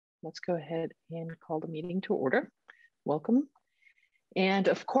let's go ahead and call the meeting to order. Welcome. And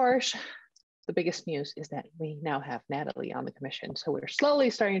of course, the biggest news is that we now have Natalie on the commission. So we're slowly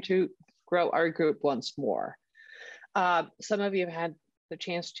starting to grow our group once more. Some of you have had the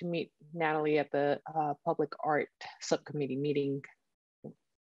chance to meet Natalie at the public art subcommittee meeting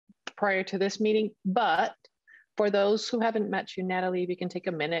prior to this meeting. But for those who haven't met you, Natalie, if you can take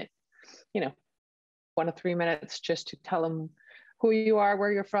a minute, 1 to 3 minutes just to tell them who you are,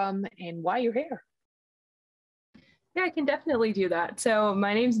 where you're from, and why you're here. Yeah, I can definitely do that. So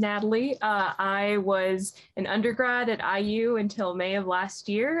my name's Natalie. I was an undergrad at IU until May of last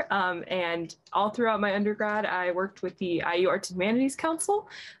year. And all throughout my undergrad, I worked with the IU Arts and Humanities Council.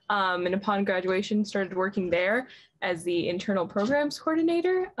 And upon graduation, started working there as the internal programs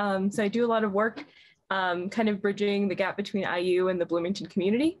coordinator. So I do a lot of work kind of bridging the gap between IU and the Bloomington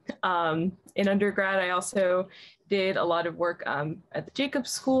community. In undergrad, I also did a lot of work at the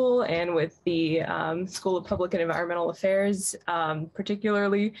Jacobs School and with the School of Public and Environmental Affairs,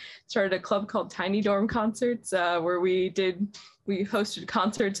 particularly started a club called Tiny Dorm Concerts where we hosted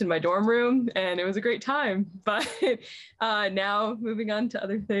concerts in my dorm room, and it was a great time. But now moving on to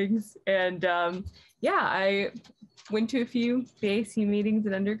other things. And yeah, I went to a few BAC meetings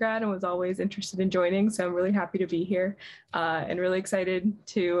in undergrad and was always interested in joining. So I'm really happy to be here and really excited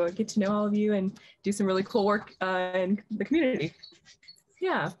to get to know all of you and do some really cool work in the community.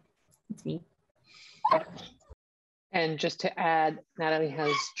 Yeah, it's me. And just to add, Natalie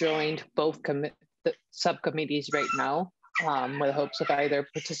has joined both the subcommittees right now with hopes of either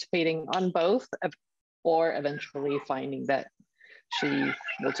participating on both or eventually finding that she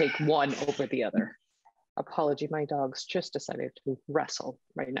will take one over the other. Apology, my dogs just decided to wrestle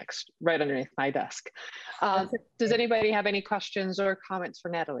right underneath my desk. Does anybody have any questions or comments for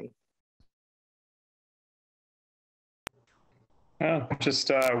Natalie? Oh, just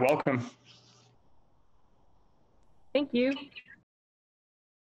welcome. Thank you.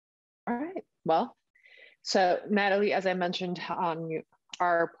 All right, well, so Natalie, as I mentioned on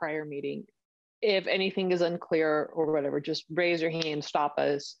our prior meeting, if anything is unclear or whatever, just raise your hand, stop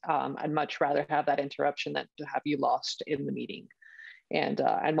us. I'd much rather have that interruption than to have you lost in the meeting. And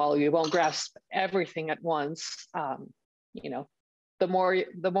while you won't grasp everything at once, the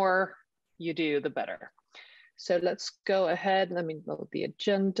more you do, the better. So let's go ahead. Let me load the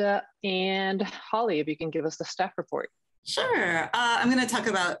agenda. And Holly, if you can give us the staff report. Sure. I'm going to talk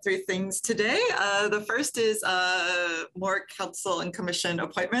about 3 things today. The first is more council and commission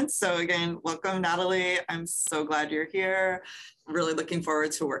appointments. So again, welcome, Natalie. I'm so glad you're here. Really looking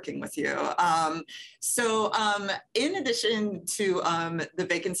forward to working with you. In addition to the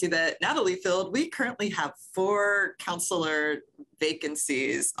vacancy that Natalie filled, we currently have 4 councilor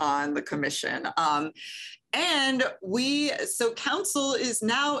vacancies on the commission. So council is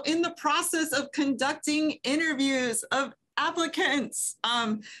now in the process of conducting interviews of applicants.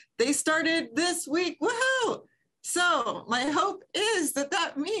 They started this week, woohoo! So my hope is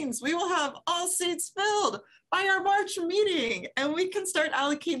that means we will have all seats filled by our March meeting and we can start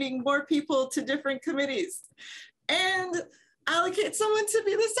allocating more people to different committees and allocate someone to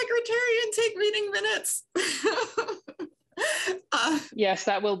be the secretary and take meeting minutes. Yes,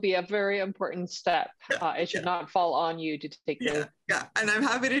 that will be a very important step. It should not fall on you to take Yeah, and I'm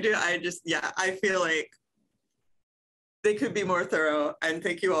happy to do it. I feel like they could be more thorough, and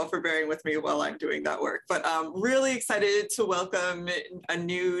thank you all for bearing with me while I'm doing that work. But really excited to welcome a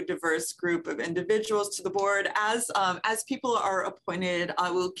new diverse group of individuals to the board. As people are appointed,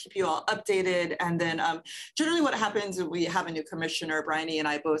 I will keep you all updated. And then generally what happens when we have a new commissioner, Bryony and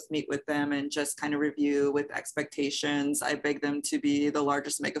I both meet with them and just kind of review with expectations. I beg them to be the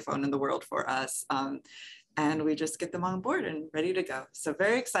largest megaphone in the world for us. And we just get them on board and ready to go. So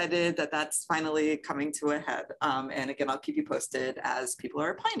very excited that that's finally coming to a head. And again, I'll keep you posted as people are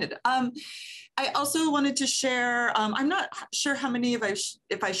appointed. I also wanted to share, I'm not sure how many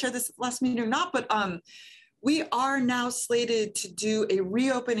if I shared this last meeting or not, but we are now slated to do a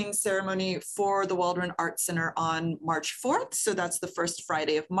reopening ceremony for the Waldron Art Center on March 4th. So that's the first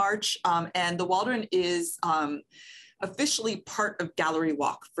Friday of March. And the Waldron is officially part of Gallery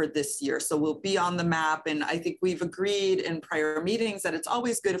Walk for this year. So we'll be on the map. And I think we've agreed in prior meetings that it's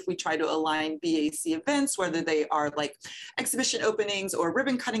always good if we try to align BAC events, whether they are like exhibition openings or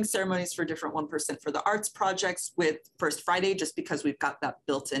ribbon cutting ceremonies for different 1% for the arts projects with First Friday, just because we've got that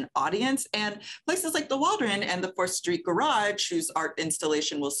built-in audience. And places like the Waldron and the 4th Street Garage, whose art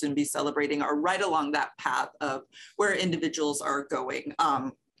installation will soon be celebrating, are right along that path of where individuals are going.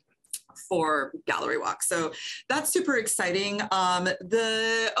 For Gallery Walk. So that's super exciting.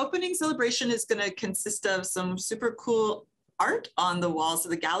 The opening celebration is going to consist of some super cool art on the walls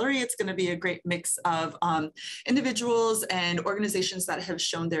of the gallery. It's going to be a great mix of individuals and organizations that have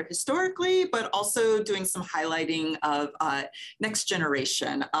shown there historically, but also doing some highlighting of next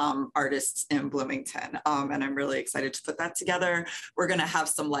generation artists in Bloomington. And I'm really excited to put that together. We're going to have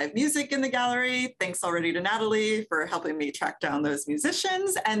some live music in the gallery. Thanks already to Natalie for helping me track down those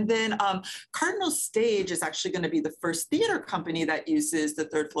musicians. And then Cardinal Stage is actually going to be the first theater company that uses the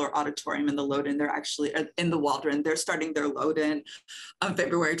third floor auditorium in the load-in. They're actually in the Waldron. They're starting their load-in on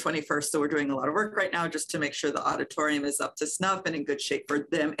February 21st. So we're doing a lot of work right now just to make sure the auditorium is up to snuff and in good shape for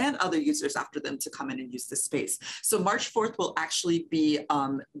them and other users after them to come in and use the space. So March 4th will actually be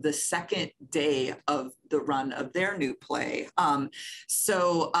the second day of the run of their new play. I'm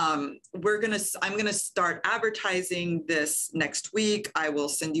gonna start advertising this next week. I will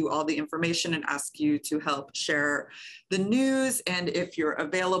send you all the information and ask you to help share the news. And if you're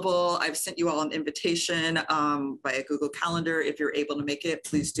available, I've sent you all an invitation via Google Calendar. If you're able to make it,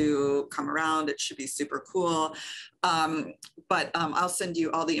 please do come around. It should be super cool. I'll send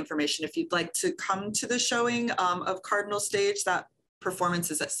you all the information if you'd like to come to the showing of Cardinal Stage. That performance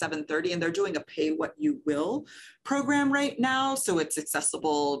is at 7:30, and they're doing a pay what you will program right now. So it's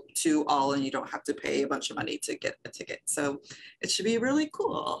accessible to all and you don't have to pay a bunch of money to get a ticket. So it should be really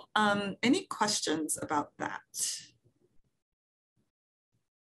cool. Any questions about that?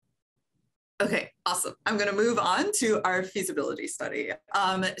 Okay, awesome. I'm going to move on to our feasibility study.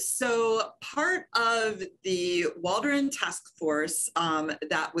 So part of the Waldron Task Force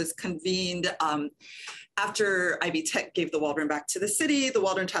that was convened after Ivy Tech gave the Waldron back to the city, the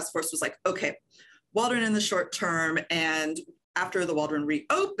Waldron Task Force was like, okay, Waldron in the short term, and after the Waldron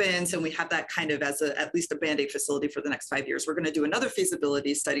reopens and we have that kind of as at least a Band-Aid facility for the next 5 years, we're going to do another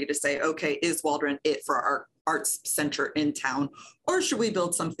feasibility study to say, okay, is Waldron it for our arts center in town, or should we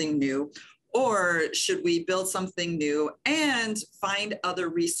build something new? Or should we build something new and find other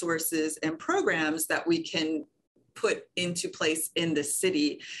resources and programs that we can put into place in the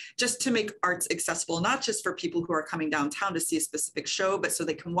city just to make arts accessible, not just for people who are coming downtown to see a specific show, but so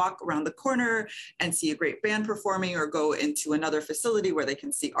they can walk around the corner and see a great band performing or go into another facility where they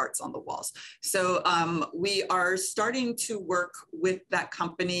can see arts on the walls. So we are starting to work with that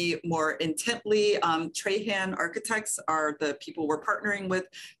company more intently. Trahan Architects are the people we're partnering with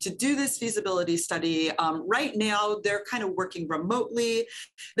to do this feasibility study. Right now, they're kind of working remotely.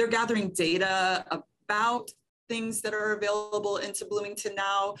 They're gathering data about things that are available into Bloomington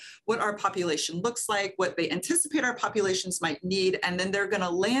now, what our population looks like, what they anticipate our populations might need, and then they're going to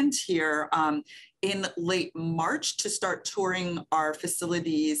land here in late March to start touring our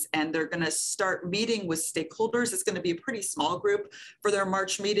facilities, and they're going to start meeting with stakeholders. It's going to be a pretty small group for their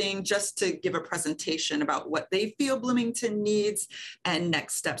March meeting just to give a presentation about what they feel Bloomington needs and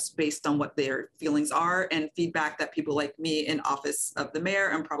next steps based on what their feelings are and feedback that people like me in Office of the Mayor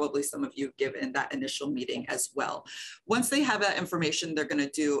and probably some of you give in that initial meeting as well. Once they have that information, they're going to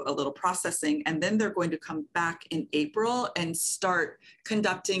do a little processing, and then they're going to come back in April and start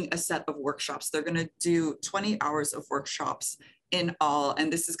conducting a set of workshops. They're going to do 20 hours of workshops in all,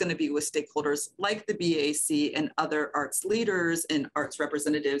 and this is going to be with stakeholders like the BAC and other arts leaders and arts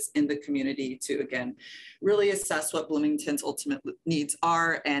representatives in the community to, again, really assess what Bloomington's ultimate needs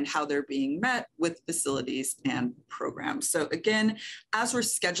are and how they're being met with facilities and programs. So again, as we're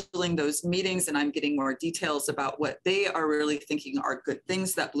scheduling those meetings and I'm getting more details about what they are really thinking are good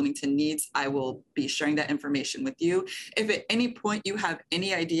things that Bloomington needs, I will be sharing that information with you. If at any point you have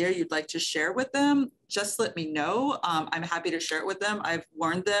any idea you'd like to share with them, just let me know. I'm happy to share it with them. I've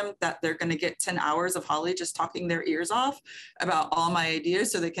warned them that they're going to get 10 hours of Holly just talking their ears off about all my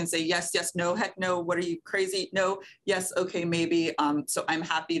ideas so they can say, yes, yes, no, heck no, what are you, crazy? No, yes, okay, maybe. So I'm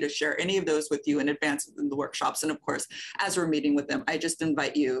happy to share any of those with you in advance within the workshops. And of course, as we're meeting with them, I just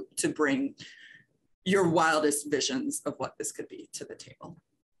invite you to bring your wildest visions of what this could be to the table.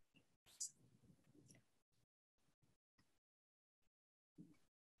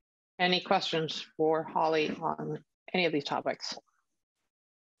 Any questions for Holly on any of these topics?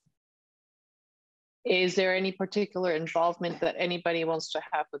 Is there any particular involvement that anybody wants to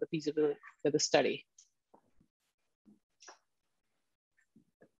have with the feasibility of the study?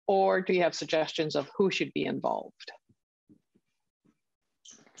 Or do you have suggestions of who should be involved?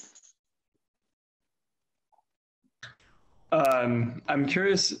 I'm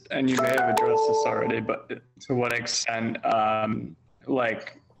curious, and you may have addressed this already, but to what extent,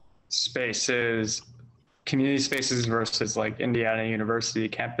 like spaces, community spaces versus like Indiana University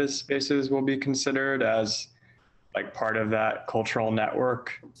campus spaces will be considered as like part of that cultural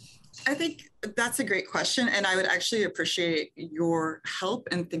network? I think That's a great question. And I would actually appreciate your help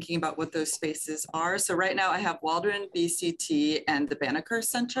in thinking about what those spaces are. So right now I have Waldron, BCT, and the Banneker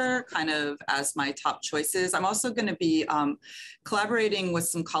Center kind of as my top choices. I'm also going to be collaborating with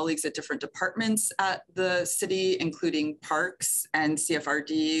some colleagues at different departments at the city, including Parks and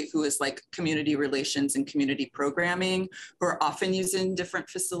CFRD, who is like community relations and community programming, who are often using different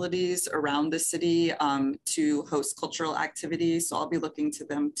facilities around the city to host cultural activities. So I'll be looking to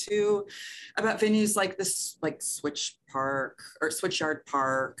them too, about venues like this, like Switch Park or Switchyard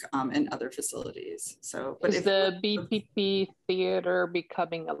Park and other facilities. So, but is the BPP theater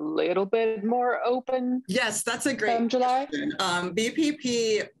becoming a little bit more open? Yes, that's a great July. question.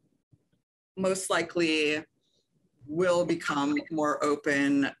 BPP most likely will become more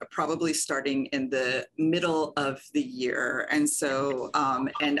open, probably starting in the middle of the year. And so,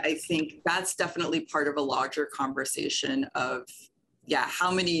 and I think that's definitely part of a larger conversation of, yeah, how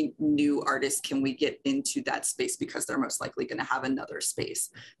many new artists can we get into that space, because they're most likely going to have another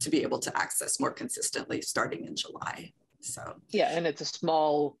space to be able to access more consistently starting in July. So yeah, and it's a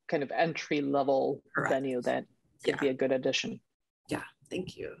small kind of entry level Correct. venue that could be a good addition. Yeah,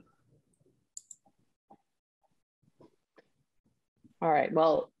 thank you. All right,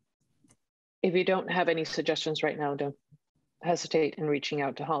 well, if you don't have any suggestions right now, don't hesitate in reaching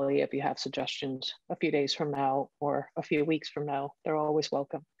out to Holly if you have suggestions a few days from now or a few weeks from now. They're always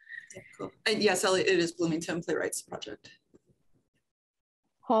welcome. Yeah, cool. And yes, Elliot, it is Bloomington Playwrights Project.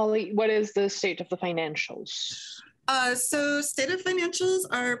 Holly, what is the state of the financials? So state of financials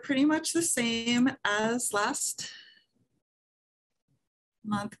are pretty much the same as last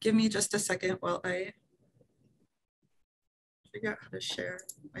month. Give me just a second while I figure out how to share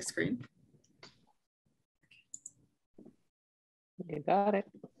my screen. You got it.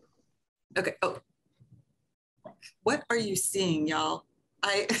 Okay. Oh, what are you seeing, y'all?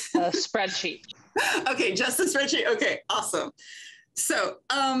 A spreadsheet. Okay, just a spreadsheet. Okay, awesome. So,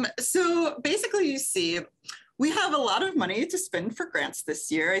 so basically, you see, we have a lot of money to spend for grants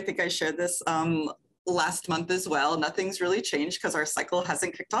this year. I think I shared this last month as well. Nothing's really changed because our cycle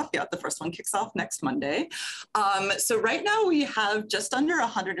hasn't kicked off yet. The first one kicks off next Monday. So right now we have just under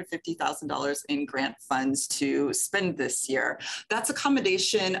 $150,000 in grant funds to spend this year. That's a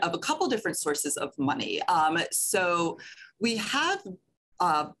combination of a couple different sources of money. So we have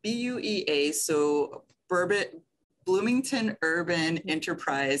BUEA, so Bloomington Urban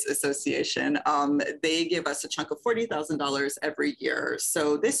Enterprise Association. They give us a chunk of $40,000 every year.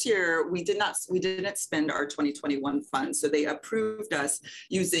 So this year we didn't spend our 2021 funds. So they approved us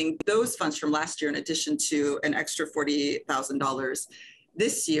using those funds from last year in addition to an extra $40,000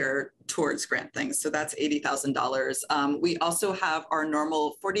 this year towards grant things. So that's $80,000. We also have our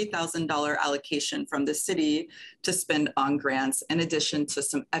normal $40,000 allocation from the city to spend on grants, in addition to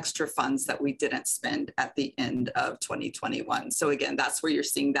some extra funds that we didn't spend at the end of 2021. So again, that's where you're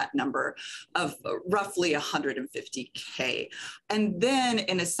seeing that number of roughly 150K. And then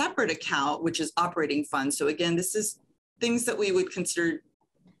in a separate account, which is operating funds. So again, this is things that we would consider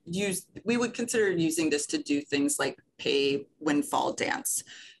using this to do things like pay windfall dance,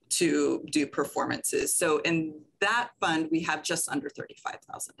 to do performances. So in that fund, we have just under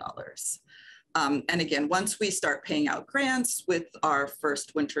 $35,000. And again, once we start paying out grants with our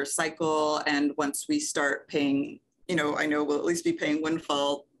first winter cycle, and once we start paying, I know we'll at least be paying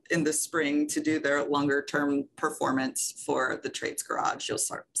windfall in the spring to do their longer term performance for the Trades Garage, you'll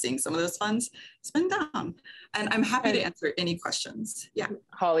start seeing some of those funds spend down. And I'm happy to answer any questions. Yeah.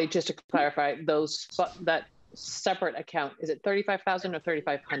 Holly, just to clarify, that separate account, is it 35,000 or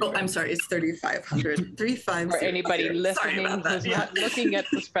 3,500? Oh, I'm sorry, it's 3,500. 3,500. For anybody listening who's not looking at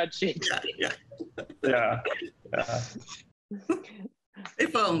the spreadsheet. Yeah.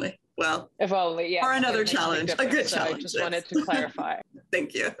 If only. Well, if only, yeah. Or another challenge, a good challenge. I just wanted to clarify.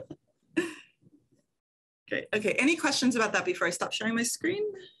 Thank you. Great. Okay, any questions about that before I stop sharing my screen?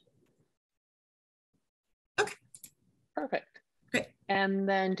 Okay. Perfect. Great. And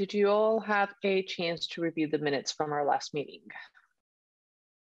then did you all have a chance to review the minutes from our last meeting?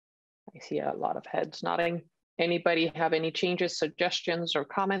 I see a lot of heads nodding. Anybody have any changes, suggestions, or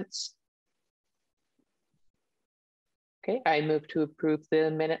comments? Okay, I move to approve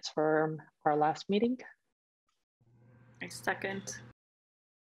the minutes from our last meeting. I second.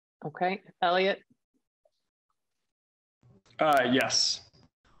 Okay, Elliot? Yes.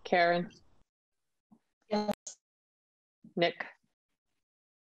 Karen? Yes. Nick?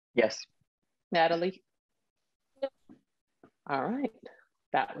 Yes. Natalie? Yep. All right,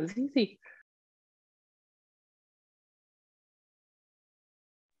 that was easy.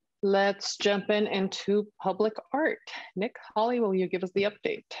 Let's jump into public art. Nick, Holly, will you give us the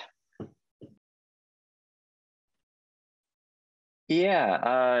update?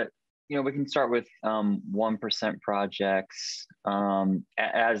 Yeah, we can start with 1% projects.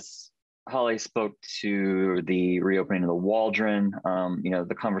 As Holly spoke to the reopening of the Waldron,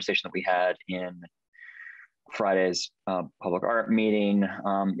 the conversation that we had in Friday's public art meeting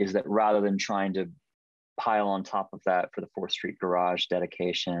is that rather than trying to pile on top of that for the 4th Street garage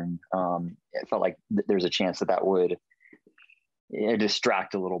dedication, it felt like there's a chance that would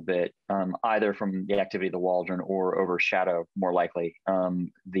distract a little bit, either from the activity of the Waldron or overshadow, more likely,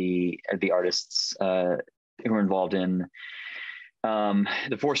 the artists who are involved in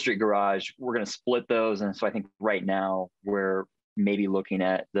the 4th Street garage. We're going to split those, and so I think right now we're maybe looking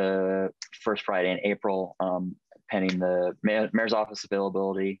at the first Friday in April, pending the mayor's office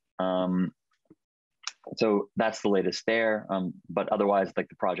availability. So that's the latest there, but otherwise, like,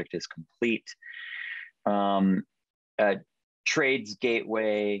 the project is complete. Trades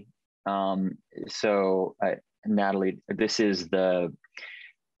Gateway. Natalie, this is the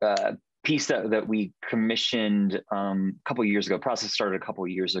piece that we commissioned a couple of years ago. Process started a couple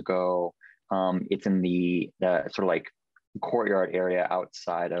of years ago. It's in the sort of like courtyard area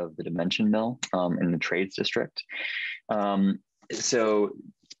outside of the Dimension Mill in the Trades District.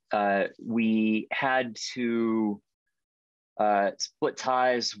 We had to split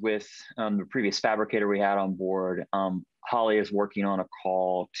ties with the previous fabricator we had on board. Holly is working on a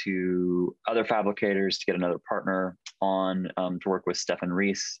call to other fabricators to get another partner on to work with Stefan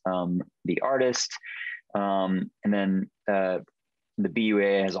Rees, the artist. And then the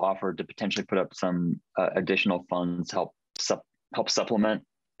BUA has offered to potentially put up some additional funds to help supplement,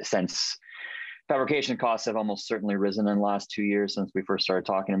 since fabrication costs have almost certainly risen in the last 2 years since we first started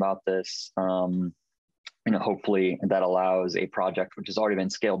talking about this. Hopefully that allows a project which has already been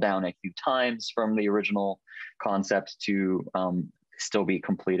scaled down a few times from the original concept to still be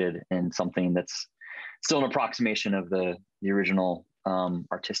completed in something that's still an approximation of the original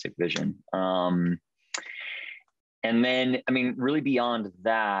artistic vision. And then, really beyond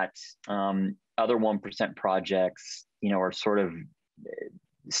that, other 1% projects, are sort of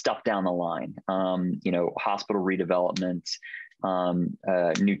stuff down the line. Hospital redevelopment,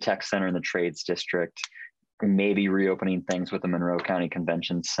 new tech center in the Trades District, maybe reopening things with the Monroe County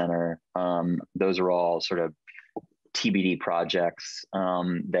Convention Center. Those are all sort of TBD projects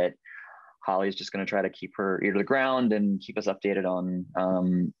that Holly is just going to try to keep her ear to the ground and keep us updated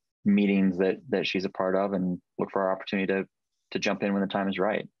on meetings that she's a part of, and look for our opportunity to jump in when the time is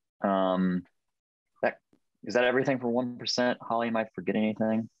right. Is that everything for 1%? Holly, am I forgetting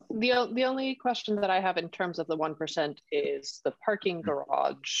anything? The only question that I have in terms of the 1% is the parking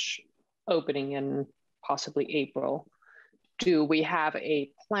garage opening in possibly April. Do we have a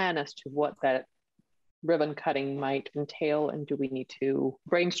plan as to what that ribbon cutting might entail, and do we need to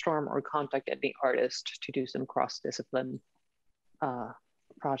brainstorm or contact any artist to do some cross-discipline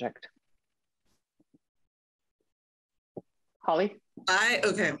project? Holly? I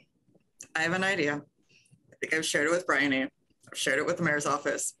have an idea. I think I've shared it with Bryony. I've shared it with the mayor's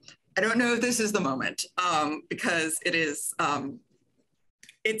office. I don't know if this is the moment, because it is,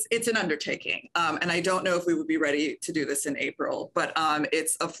 it's an undertaking. And I don't know if we would be ready to do this in April, but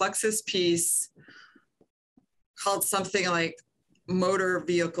it's a Fluxus piece called something like Motor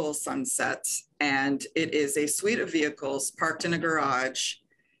Vehicle Sunset. And it is a suite of vehicles parked in a garage.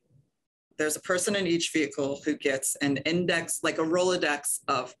 There's a person in each vehicle who gets an index, like a Rolodex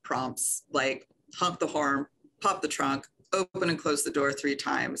of prompts, like honk the horn, pop the trunk, open and close the door 3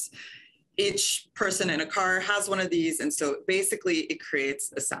 times. Each person in a car has one of these. And so basically it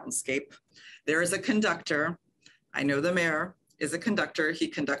creates a soundscape. There is a conductor. I know the mayor is a conductor. He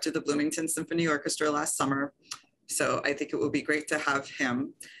conducted the Bloomington Symphony Orchestra last summer. So I think it would be great to have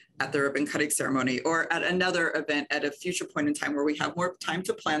him at the ribbon cutting ceremony, or at another event at a future point in time where we have more time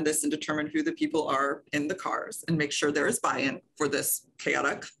to plan this and determine who the people are in the cars, and make sure there is buy-in for this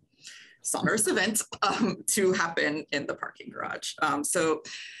chaotic, sonorous event to happen in the parking garage. So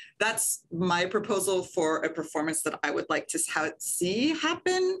that's my proposal for a performance that I would like to see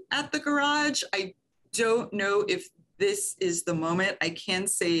happen at the garage. I don't know if this is the moment. I can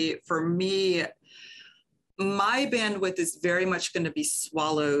say for me, my bandwidth is very much going to be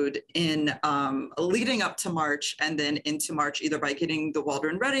swallowed in leading up to March, and then into March, either by getting the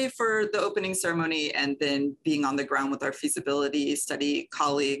Waldron ready for the opening ceremony and then being on the ground with our feasibility study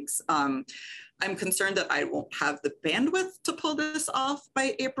colleagues. I'm concerned that I won't have the bandwidth to pull this off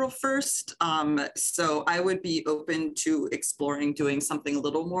by April 1st. So I would be open to exploring doing something a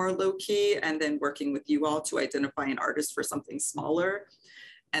little more low key, and then working with you all to identify an artist for something smaller.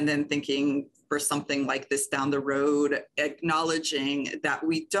 And then thinking for something like this down the road, acknowledging that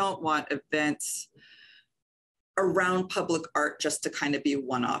we don't want events around public art just to kind of be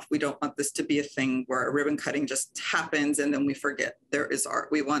one-off. We don't want this to be a thing where a ribbon cutting just happens and then we forget there is art.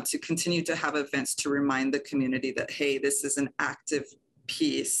 We want to continue to have events to remind the community that, hey, this is an active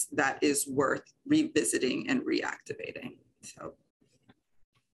piece that is worth revisiting and reactivating. So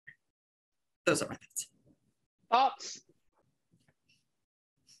those are my thoughts. Thoughts?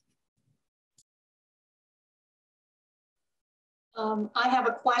 I have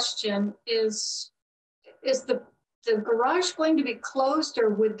a question. Is the garage going to be closed, or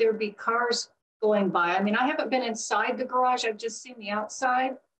would there be cars going by? I mean, I haven't been inside the garage. I've just seen the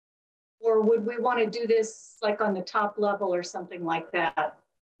outside. Or would we want to do this like on the top level or something like that?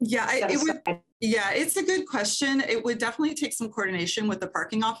 Yeah, it's a good question. It would definitely take some coordination with the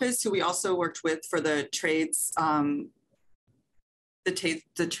parking office, who we also worked with for the trades,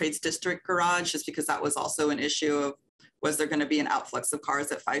 the trades district garage, just because that was also an issue of, was there going to be an outflux of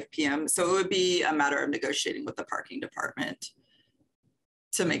cars at 5 p.m.? So it would be a matter of negotiating with the parking department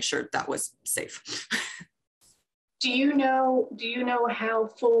to make sure that was safe. Do you know how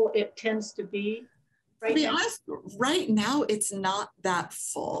full it tends to be? To be honest, right now it's not that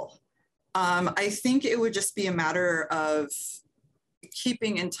full. I think it would just be a matter of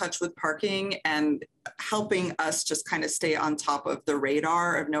keeping in touch with parking and helping us just kind of stay on top of the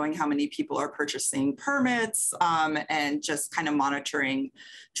radar of knowing how many people are purchasing permits, and just kind of monitoring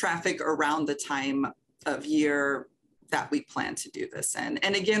traffic around the time of year that we plan to do this in.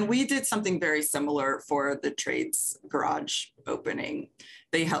 And again, we did something very similar for the trades garage opening.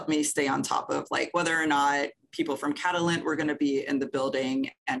 They helped me stay on top of like whether or not people from Catalent were going to be in the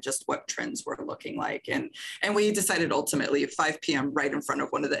building and just what trends were looking like. And we decided ultimately 5 p.m. right in front of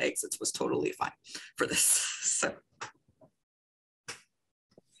one of the exits was totally fine for this. So,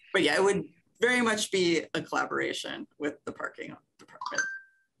 but yeah, it would very much be a collaboration with the parking department.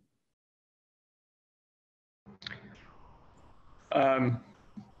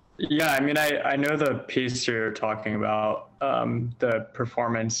 Yeah, I mean, I know the piece you're talking about, the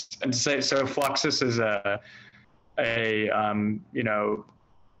performance, and say, so Fluxus is a you know,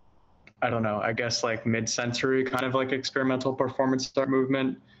 I don't know, I guess like mid-century kind of like experimental performance art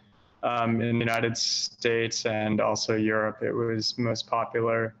movement in the United States and also Europe. It was most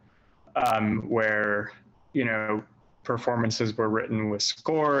popular, where, you know, performances were written with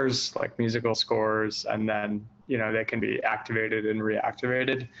scores, like musical scores, and then, you know, they can be activated and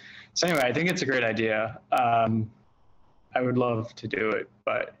reactivated. So anyway, I think it's a great idea. I would love to do it,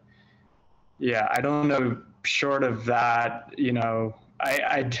 but yeah, I don't know, short of that, you know,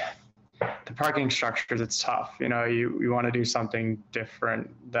 the parking structures, it's tough. You know, you want to do something different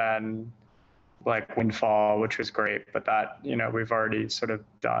than like Windfall, which was great, but that, you know, we've already sort of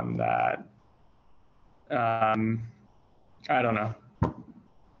done that. I don't know.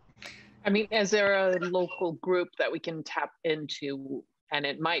 I mean, is there a local group that we can tap into? And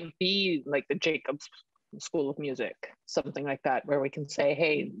it might be like the Jacobs School of Music, something like that, where we can say,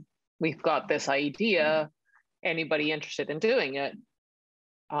 hey, we've got this idea. Anybody interested in doing it?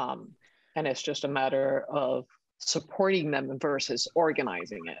 And it's just a matter of supporting them versus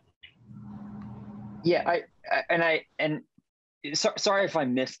organizing it. Yeah, sorry if I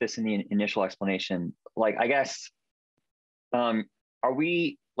missed this in the initial explanation. Like, I guess, are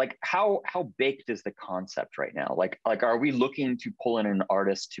we, like, how baked is the concept right now? Like, are we looking to pull in an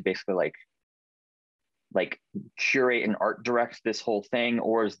artist to basically like curate and art direct this whole thing,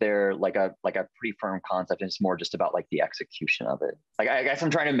 or is there like a pretty firm concept and it's more just about like the execution of it? Like, I guess I'm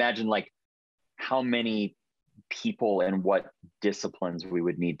trying to imagine like how many people and what disciplines we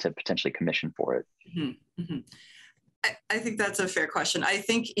would need to potentially commission for it. Mm-hmm. Mm-hmm. I think that's a fair question. I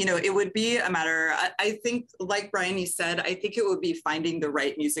think, you know, it would be a matter, I think, like Brian said, I think it would be finding the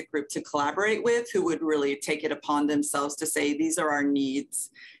right music group to collaborate with who would really take it upon themselves to say, these are our needs.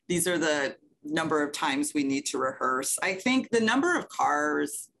 These are the number of times we need to rehearse. I think the number of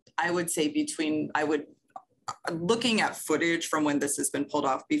cars, I would say looking at footage from when this has been pulled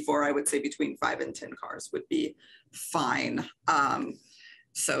off before, I would say between 5 and 10 cars would be fine.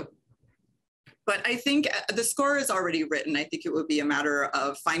 But I think the score is already written. I think it would be a matter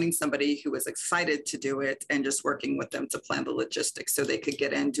of finding somebody who was excited to do it and just working with them to plan the logistics so they could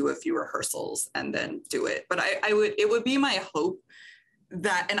get in, do a few rehearsals and then do it. But it would be my hope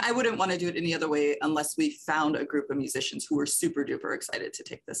that, and I wouldn't want to do it any other way unless we found a group of musicians who were super duper excited to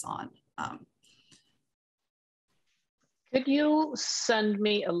take this on. Could you send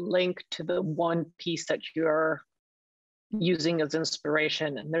me a link to the one piece that you're using as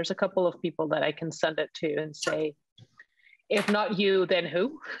inspiration? And there's a couple of people that I can send it to and say, if not you, then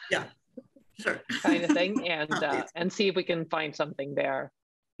who? Yeah, sure. Kind of thing, and see if we can find something there.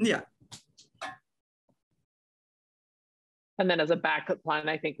 Yeah. And then as a backup plan,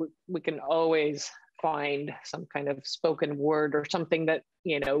 I think we can always find some kind of spoken word or something that,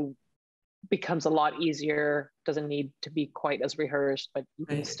 becomes a lot easier, doesn't need to be quite as rehearsed, but you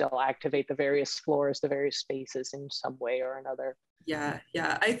can still activate the various floors, the various spaces in some way or another. Yeah.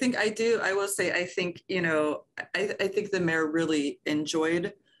 I will say, I think, I think the mayor really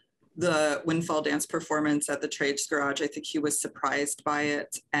enjoyed the Windfall Dance performance at the Trades Garage. I think he was surprised by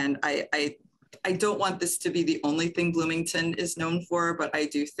it. And I don't want this to be the only thing Bloomington is known for, but I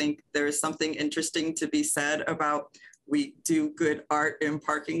do think there is something interesting to be said about we do good art in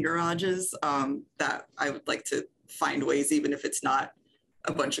parking garages, that I would like to find ways, even if it's not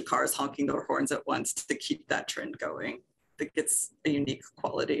a bunch of cars honking their horns at once, to keep that trend going. I think it's a unique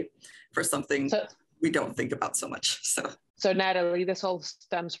quality for something we don't think about so much. So Natalie, this all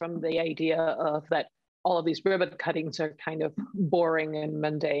stems from the idea of that all of these ribbon cuttings are kind of boring and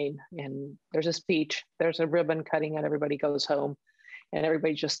mundane. And there's a speech, there's a ribbon cutting, and everybody goes home, and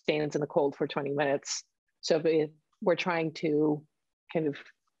everybody just stands in the cold for 20 minutes. So we're trying to kind of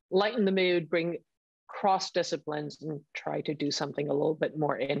lighten the mood, bring cross disciplines, and try to do something a little bit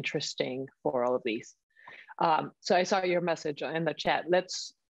more interesting for all of these. So I saw your message in the chat.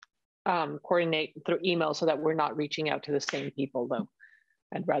 Let's coordinate through email so that we're not reaching out to the same people, though.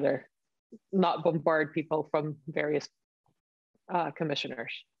 I'd rather not bombard people from various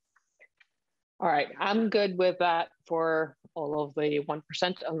commissioners. All right, I'm good with that for all of the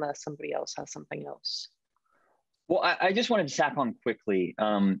 1%, unless somebody else has something else. Well, I just wanted to tack on quickly,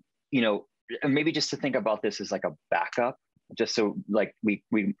 maybe just to think about this as like a backup, just so like we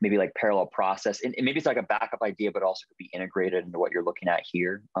maybe like parallel process, and maybe it's like a backup idea, but also could be integrated into what you're looking at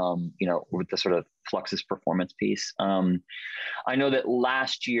here, with the sort of Fluxus performance piece. I know that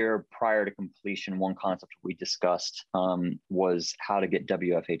last year, prior to completion, one concept we discussed was how to get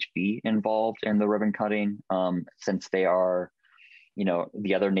WFHB involved in the ribbon cutting, since they are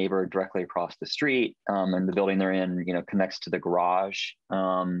the other neighbor directly across the street, and the building they're in, connects to the garage.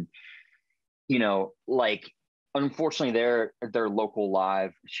 Unfortunately, their local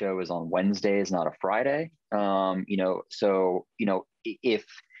live show is on Wednesdays, not a Friday. So if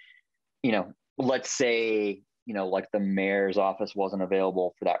let's say like the mayor's office wasn't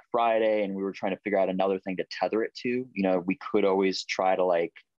available for that Friday, and we were trying to figure out another thing to tether it to, we could always try to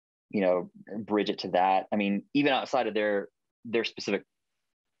bridge it to that. I mean, even outside of their specific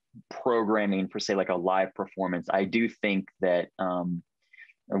programming for, say, like a live performance, I do think that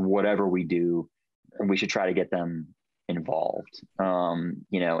whatever we do, we should try to get them involved. And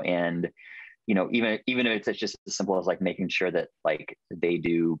even if it's just as simple as like making sure that like they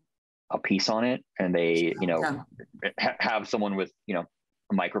do a piece on it, and they have someone with a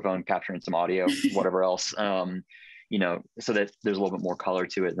microphone capturing some audio, whatever else, so that there's a little bit more color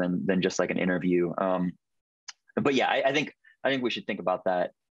to it than just like an interview. But yeah, I think we should think about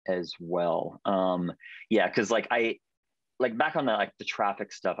that as well. Because like back on the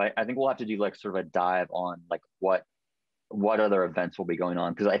traffic stuff, I think we'll have to do like sort of a dive on like what other events will be going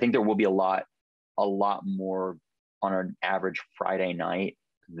on, because I think there will be a lot more on an average Friday night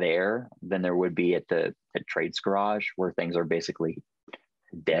there than there would be at the Trades Garage, where things are basically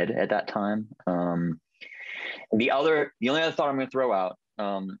dead at that time. The only other thought I'm going to throw out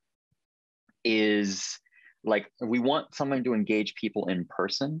is, like, we want something to engage people in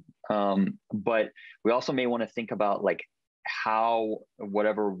person, but we also may want to think about like how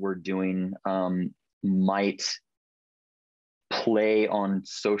whatever we're doing might play on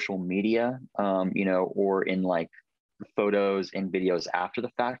social media, or in like photos and videos after the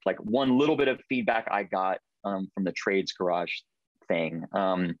fact. Like, one little bit of feedback I got from the Trades Garage thing,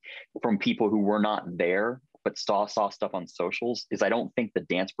 from people who were not there but saw stuff on socials, is I don't think the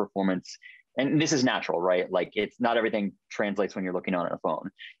dance performance, and this is natural, right? Like, it's not everything translates when you're looking on a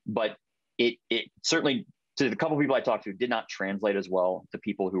phone, but it certainly, to the couple people I talked to, did not translate as well to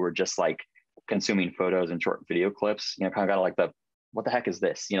people who were just like consuming photos and short video clips. Kind of got like what the heck is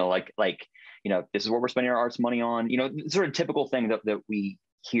this? This is what we're spending our art's money on. Sort of typical thing that we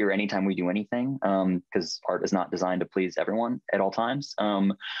hear anytime we do anything, because art is not designed to please everyone at all times.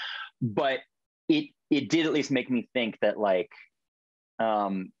 But it did at least make me think that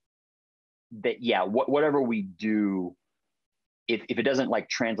whatever we do, if it doesn't like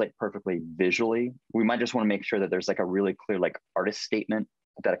translate perfectly visually, we might just want to make sure that there's like a really clear like artist statement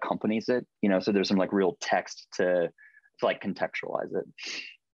that accompanies it, so there's some like real text to like contextualize it.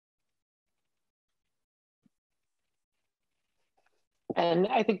 And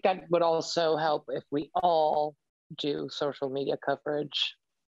I think that would also help if we all do social media coverage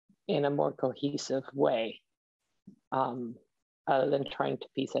in a more cohesive way, other than trying to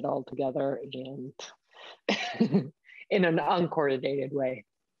piece it all together and in an uncoordinated way.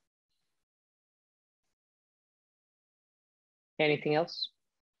 Anything else?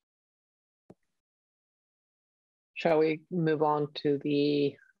 Shall we move on to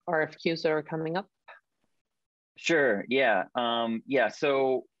the RFQs that are coming up? Sure. Yeah.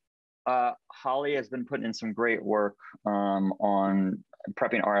 So Holly has been putting in some great work on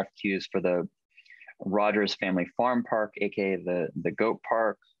prepping RFQs for the Rogers Family Farm Park, aka the Goat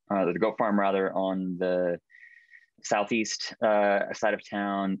Park, the Goat Farm rather, on the southeast side of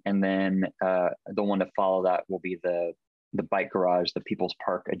town, and then the one to follow that will be the bike garage, the People's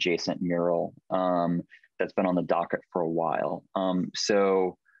Park adjacent mural that's been on the docket for a while.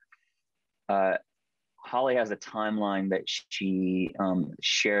 So Holly has a timeline that she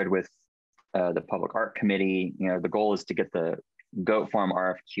shared with the Public Art Committee. You know, the goal is to get the Goat Farm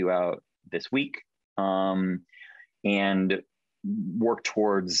RFQ out this week and work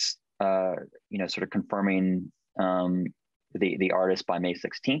towards, sort of confirming the artist by May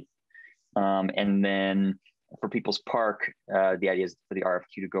 16th. And then for People's Park, the idea is for the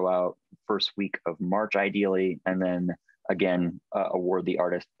RFQ to go out first week of March, ideally, and then again, award the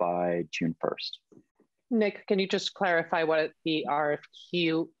artist by June 1st. Nick, can you just clarify what the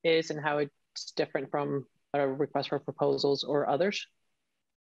RFQ is and how it's different from a request for proposals or others?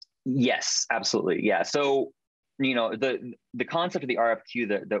 Yes, absolutely. Yeah. So, the concept of the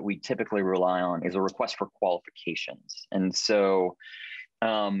RFQ that we typically rely on is a request for qualifications. And so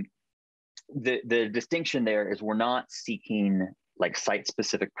the distinction there is we're not seeking like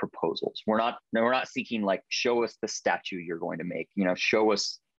site-specific proposals. We're not seeking like, show us the statue you're going to make, show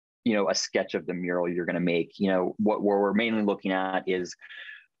us a sketch of the mural you're going to make. What we're mainly looking at is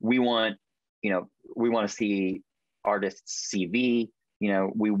we want to see artists' CV.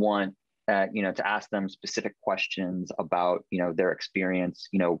 We want to ask them specific questions about their experience.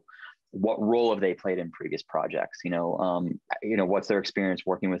 What role have they played in previous projects? What's their experience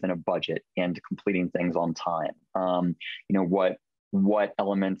working within a budget and completing things on time? What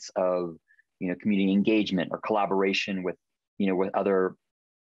elements of community engagement or collaboration with other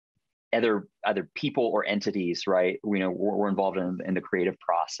people or entities, right? We're involved in the creative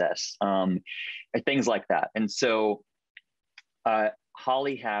process, things like that. And so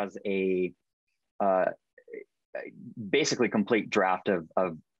Holly has a basically complete draft of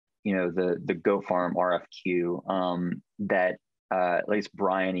the Goat Farm RFQ that at least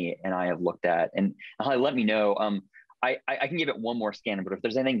Bryony and I have looked at. And Holly, let me know. I can give it one more scan, but if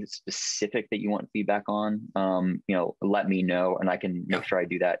there's anything specific that you want feedback on, let me know, and I can make sure I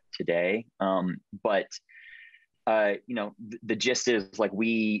do that today. But the gist is like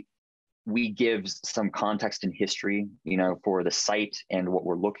we give some context and history, for the site and what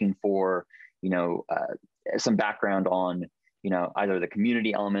we're looking for, some background on, either the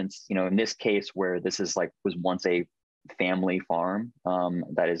community elements, in this case where this is was once a family farm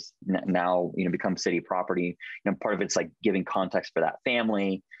that is now become city property. Part of it's like giving context for that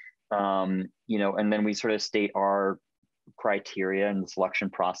family, and then we sort of state our criteria and the selection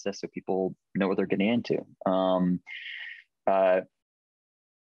process so people know what they're getting into.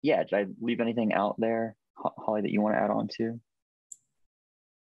 Did I leave anything out there, Holly, that you want to add on to?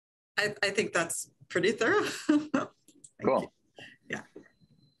 I think that's pretty thorough. Cool. Yeah.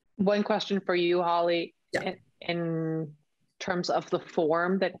 One question for you, Holly. Yeah. In terms of the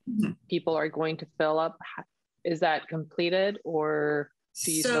form that people are going to fill up, is that completed, or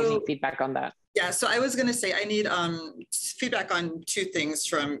do you still need feedback on that? Yeah, so I was going to say I need feedback on two things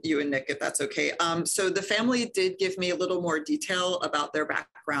from you and Nick, if that's okay. So the family did give me a little more detail about their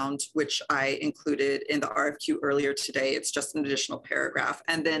background, which I included in the RFQ earlier today. It's just an additional paragraph.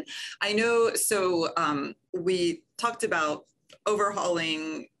 And then I know, so we talked about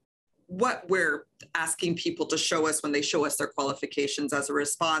overhauling what we're asking people to show us when they show us their qualifications as a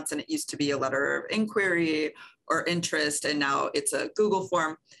response. And it used to be a letter of inquiry or interest, and now it's a Google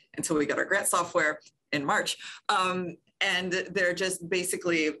form until we get our grant software in March. And they're just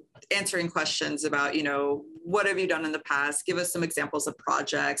basically answering questions about, what have you done in the past? Give us some examples of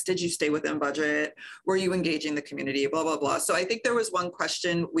projects. Did you stay within budget? Were you engaging the community? Blah, blah, blah. So I think there was one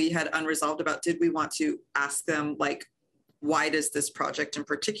question we had unresolved about, did we want to ask them, why does this project in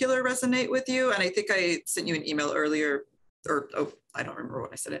particular resonate with you? And I think I sent you an email earlier, I don't remember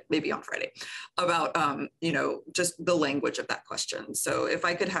when I said it, maybe on Friday, about, just the language of that question. So if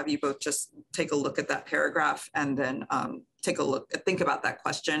I could have you both just take a look at that paragraph and then think about that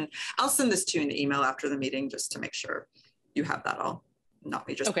question. I'll send this to you in the email after the meeting just to make sure you have that all. Not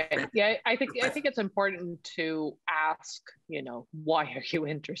me just okay. Yeah, I think it's important to ask, why are you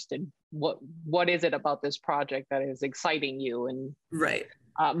interested? What is it about this project that is exciting you? And right.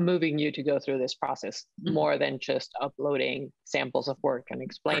 moving you to go through this process more than just uploading samples of work and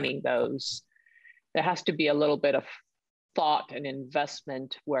explaining those. There has to be a little bit of thought and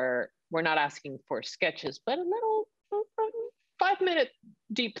investment where we're not asking for sketches, but a little 5-minute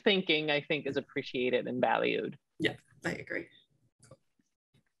deep thinking, I think, is appreciated and valued. Yeah, I agree.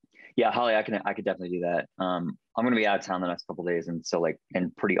 Yeah, Holly, I could definitely do that. I'm going to be out of town the next couple of days, and so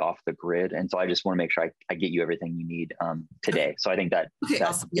and pretty off the grid, and so I just want to make sure I get you everything you need today. So I think that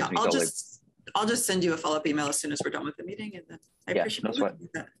awesome. Yeah, I'll just send you a follow-up email as soon as we're done with the meeting, and then I appreciate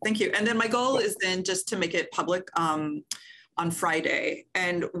that. Thank you. And then my goal is then just to make it public on Friday,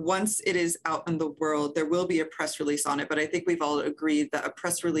 and once it is out in the world, there will be a press release on it. But I think we've all agreed that a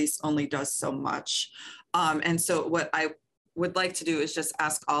press release only does so much, and so what I would like to do is just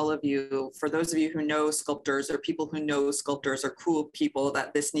ask all of you, for those of you who know sculptors or people who know sculptors or cool people,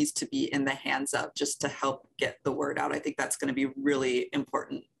 that this needs to be in the hands of, just to help get the word out. I think that's going to be really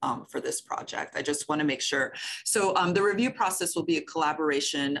important for this project. I just want to make sure. So the review process will be a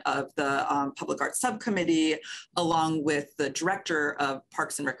collaboration of the Public Arts Subcommittee, along with the Director of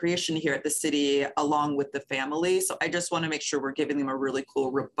Parks and Recreation here at the city, along with the family. So I just want to make sure we're giving them a really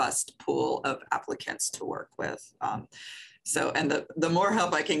cool, robust pool of applicants to work with. So, and the more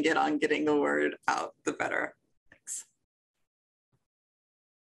help I can get on getting the word out, the better. Thanks.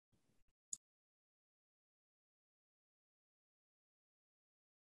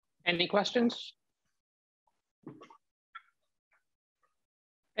 Any questions?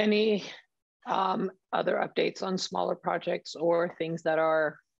 Any other updates on smaller projects or things that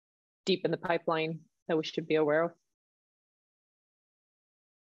are deep in the pipeline that we should be aware of?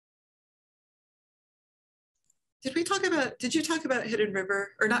 Did you talk about Hidden River,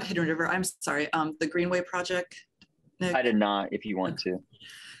 or not Hidden River, I'm sorry, the Greenway project, Nick? I did not, if you want to.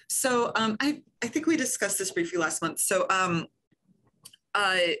 So I think we discussed this briefly last month. So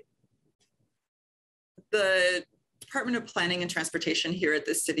the Department of Planning and Transportation here at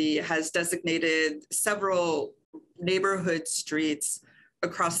the city has designated several neighborhood streets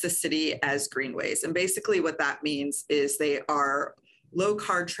across the city as greenways. And basically what that means is they are low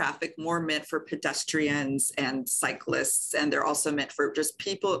car traffic, more meant for pedestrians and cyclists. And they're also meant for just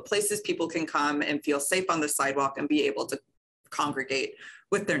places people can come and feel safe on the sidewalk and be able to congregate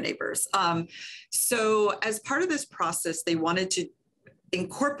with their neighbors. So as part of this process, they wanted to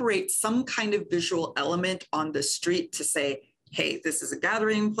incorporate some kind of visual element on the street to say, hey, this is a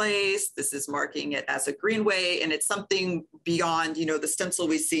gathering place, this is marking it as a greenway, and it's something beyond, the stencil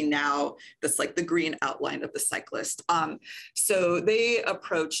we see now, that's like the green outline of the cyclist. So they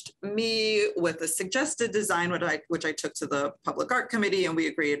approached me with a suggested design, which I took to the Public Art Committee, and we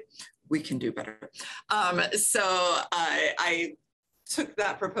agreed we can do better. So I took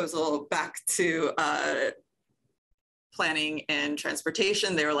that proposal back to Planning and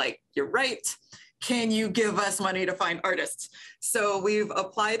Transportation. They were like, you're right. Can you give us money to find artists? So we've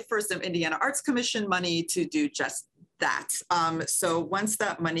applied for some Indiana Arts Commission money to do just that. So once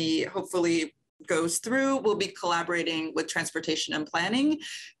that money hopefully goes through, we'll be collaborating with Transportation and Planning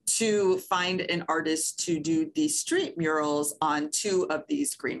to find an artist to do these street murals on 2 of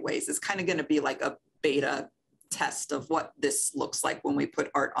these greenways. It's kind of going to be like a beta test of what this looks like when we put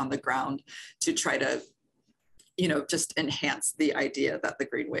art on the ground, to try to just enhance the idea that the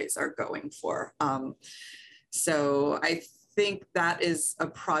greenways are going for. So I think that is a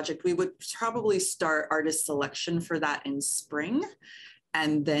project. We would probably start artist selection for that in spring,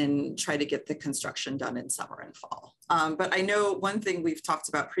 and then try to get the construction done in summer and fall. But I know one thing we've talked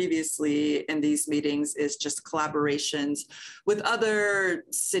about previously in these meetings is just collaborations with other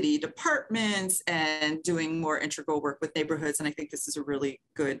city departments and doing more integral work with neighborhoods. And I think this is a really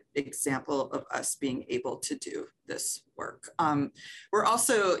good example of us being able to do this work. We're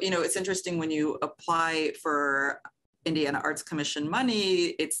also, it's interesting when you apply for Indiana Arts Commission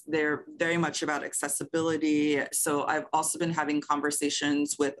money, they're very much about accessibility. So I've also been having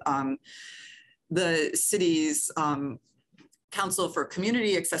conversations with the city's Council for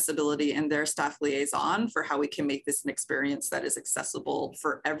Community Accessibility and their staff liaison for how we can make this an experience that is accessible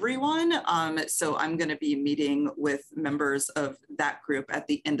for everyone. So I'm going to be meeting with members of that group at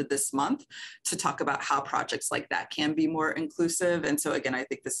the end of this month to talk about how projects like that can be more inclusive. And so again, I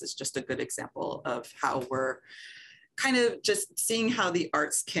think this is just a good example of how we're kind of just seeing how the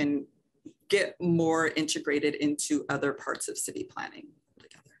arts can get more integrated into other parts of city planning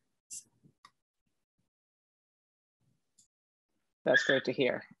together. So. That's great to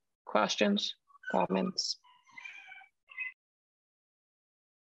hear. Questions, comments?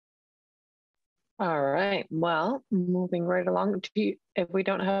 All right, well, moving right along. If we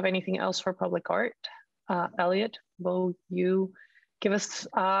don't have anything else for public art, Elliot, will you give us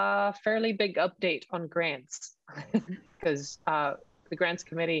a fairly big update on grants, because the grants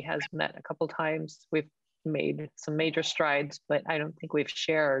committee has met a couple times. We've made some major strides, but I don't think we've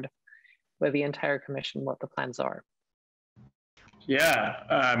shared with the entire commission what the plans are.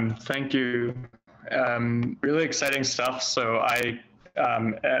 Yeah, thank you. Really exciting stuff. So I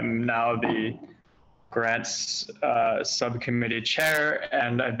am now the grants subcommittee chair,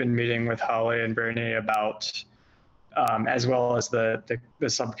 and I've been meeting with Holly and Bernie about, as well as the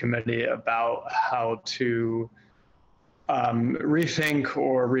subcommittee, about how to rethink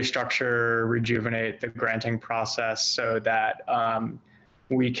or restructure, rejuvenate the granting process so that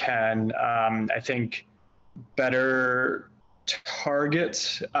we can, I think, better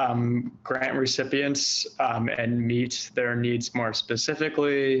target grant recipients and meet their needs more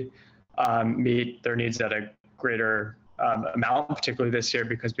specifically, meet their needs at a greater amount, particularly this year,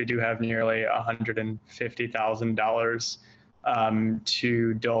 because we do have nearly $150,000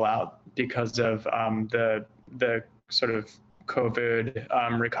 to dole out because of the sort of COVID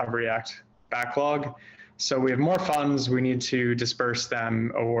Recovery Act backlog. So we have more funds, we need to disperse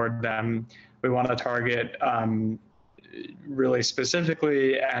them, award them. We want to target really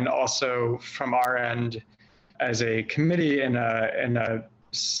specifically, and also from our end as a committee in a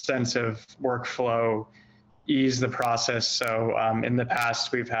sense of workflow, ease the process. So in the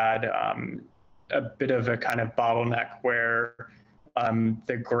past, we've had a bit of a kind of bottleneck where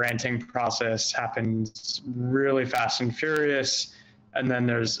the granting process happens really fast and furious, and then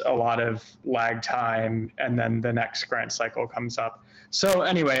there's a lot of lag time, and then the next grant cycle comes up. So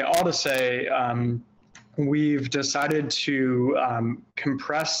anyway, all to say, we've decided to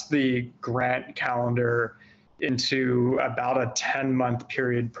compress the grant calendar into about a 10-month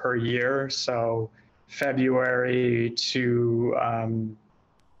period per year. So February to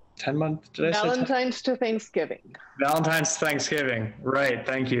 10 months, did I say 10? Valentine's to Thanksgiving. Valentine's to Thanksgiving, right,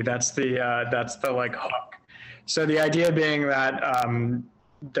 thank you. That's the like hook. So the idea being that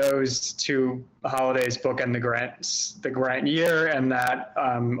those two holidays bookend the grant year, and that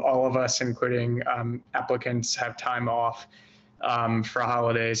all of us, including applicants, have time off for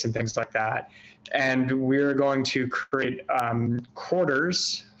holidays and things like that. And we're going to create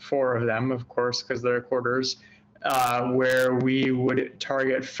quarters, 4 of them, of course, because they're quarters, where we would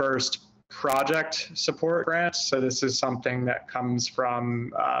target first project support grants. So this is something that comes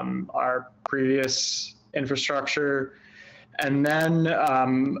from our previous infrastructure. And then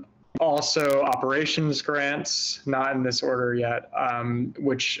also operations grants, not in this order yet,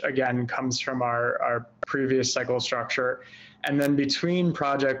 which again comes from our previous cycle structure. And then between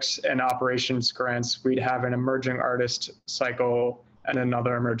projects and operations grants, we'd have an emerging artist cycle and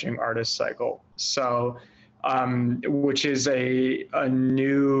another emerging artist cycle. So, which is a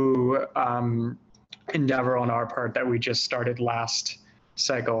new endeavor on our part that we just started last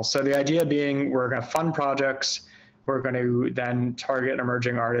cycle. So the idea being, we're going to fund projects, we're going to then target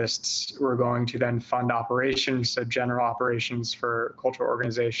emerging artists, we're going to then fund operations, so general operations for cultural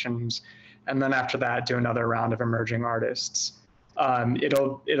organizations, and then after that, do another round of emerging artists.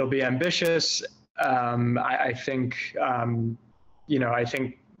 It'll be ambitious. I think, I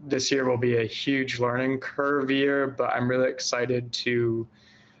think this year will be a huge learning curve year, but I'm really excited to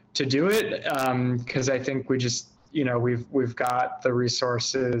do it, because I think we just, we've got the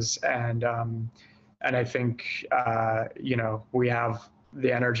resources, and I think, we have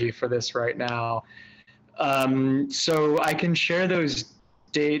the energy for this right now. So I can share those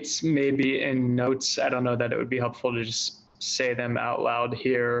dates maybe in notes. I don't know that it would be helpful to just say them out loud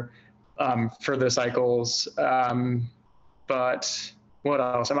here for the cycles. But what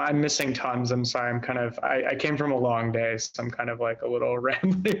else? I'm missing tons. I'm sorry. I came from a long day, so I'm kind of like a little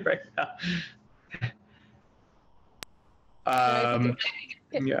rambly right now.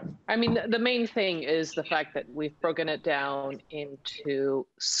 Yeah. I mean, the main thing is the fact that we've broken it down into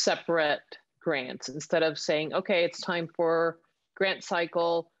separate grants. Instead of saying, okay, it's time for grant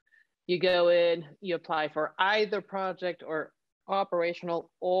cycle, you go in, you apply for either project or operational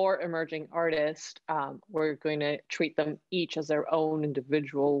or emerging artist. We're going to treat them each as their own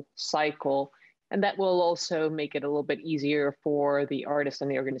individual cycle. And that will also make it a little bit easier for the artists and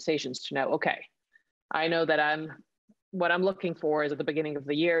the organizations to know, okay, I know that what I'm looking for is at the beginning of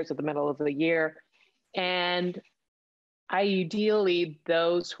the year, is at the middle of the year. And ideally,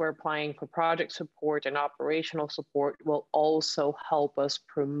 those who are applying for project support and operational support will also help us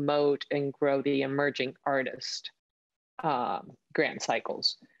promote and grow the emerging artist grant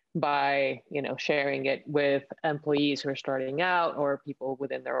cycles by, sharing it with employees who are starting out or people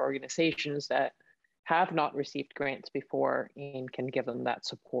within their organizations that have not received grants before and can give them that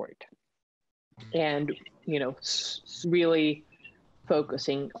support. And, really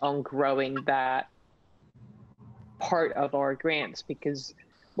focusing on growing that part of our grants, because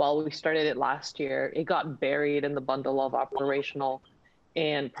while we started it last year, it got buried in the bundle of operational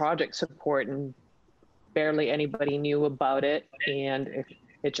and project support, and barely anybody knew about it, and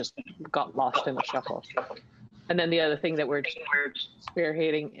it just got lost in the shuffle. And then the other thing that we're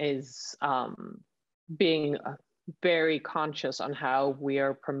spearheading is being very conscious on how we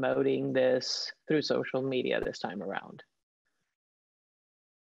are promoting this through social media this time around.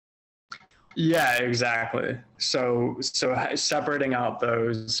 Yeah, exactly. So separating out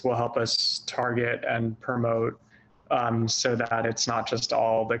those will help us target and promote, so that it's not just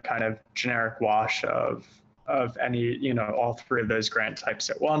all the kind of generic wash of any, all three of those grant types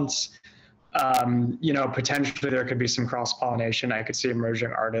at once. Potentially there could be some cross-pollination. I could see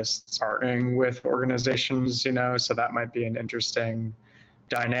emerging artists partnering with organizations, so that might be an interesting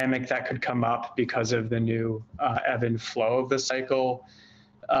dynamic that could come up because of the new ebb and flow of the cycle.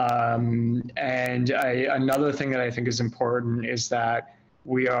 Another thing that I think is important is that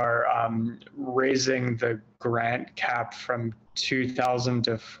we are raising the grant cap from 2,000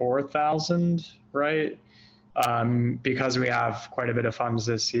 to 4,000, right? Because we have quite a bit of funds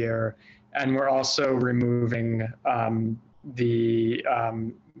this year. And we're also removing the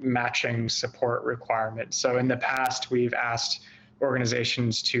matching support requirement. So in the past, we've asked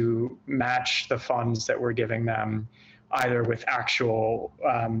organizations to match the funds that we're giving them, either with actual,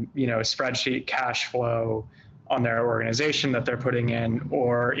 spreadsheet cash flow on their organization that they're putting in,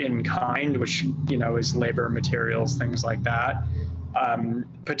 or in kind, which, is labor, materials, things like that.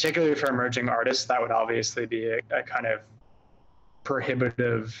 Particularly for emerging artists, that would obviously be a kind of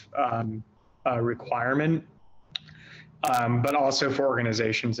prohibitive requirement. But also for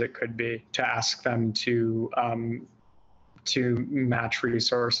organizations, it could be to ask them to match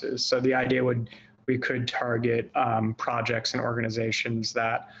resources. So the idea we could target projects and organizations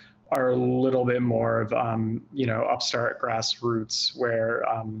that are a little bit more of, upstart grassroots, where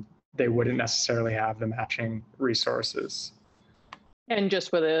they wouldn't necessarily have the matching resources. And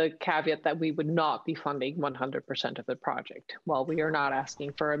just with a caveat that we would not be funding 100% of the project. While we are not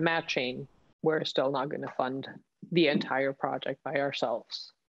asking for a matching, we're still not going to fund the entire project by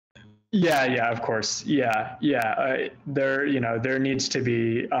ourselves. Yeah, of course. Yeah. There needs to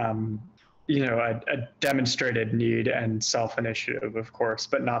be, a demonstrated need and self-initiative, of course,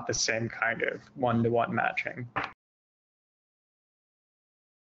 but not the same kind of one-to-one matching.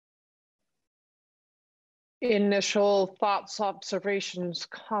 Initial thoughts, observations,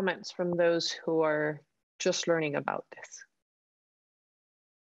 comments from those who are just learning about this.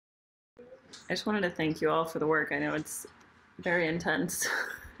 I just wanted to thank you all for the work. I know it's very intense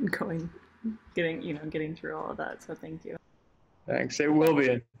getting through all of that. So thank you. Thanks. It will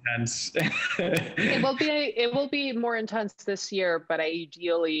be intense. It will be more intense this year, but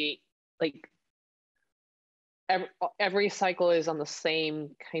ideally, like every cycle is on the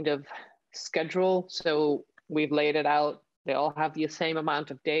same kind of schedule. So we've laid it out. They all have the same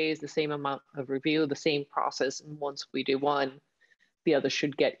amount of days, the same amount of review, the same process. And once we do one, the other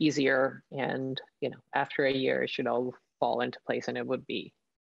should get easier. And, after a year, it should all fall into place, and it would be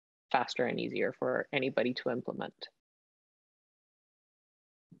faster and easier for anybody to implement.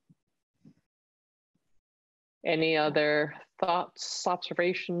 Any other thoughts,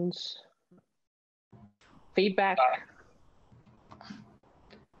 observations, feedback?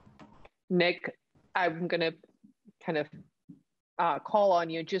 Nick, I'm going to kind of call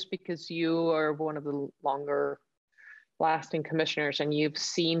on you, just because you are one of the longer lasting commissioners and you've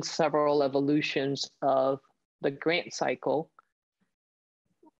seen several evolutions of the grant cycle.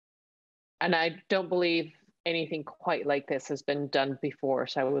 And I don't believe anything quite like this has been done before.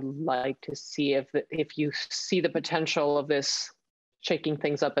 So I would like to see if you see the potential of this shaking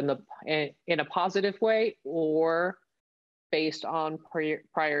things up in a positive way, or based on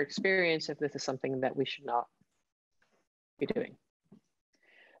prior experience, if this is something that we should not be doing.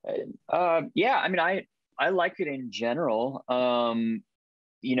 I like it in general. I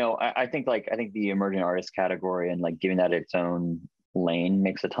think the emerging artist category and giving that its own lane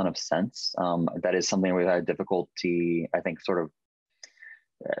makes a ton of sense. That is something we've had difficulty, I think, sort of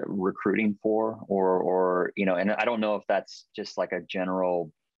recruiting for, or and I don't know if that's just like a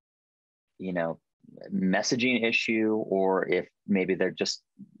general, messaging issue, or if maybe there's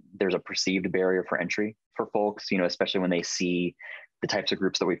a perceived barrier for entry for folks, especially when they see the types of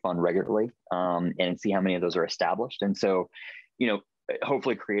groups that we fund regularly, and see how many of those are established. And so,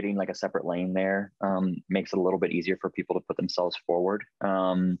 hopefully creating a separate lane there makes it a little bit easier for people to put themselves forward.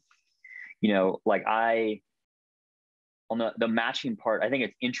 on the matching part, I think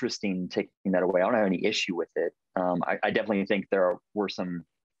it's interesting taking that away. I don't have any issue with it. I definitely think were some,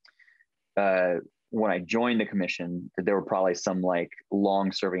 when I joined the commission, there were probably some like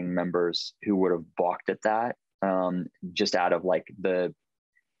long serving members who would have balked at that, just out of like the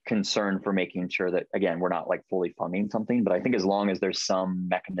concern for making sure that, again, we're not like fully funding something. But I think as long as there's some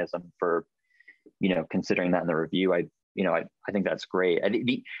mechanism for, considering that in the review, I think that's great.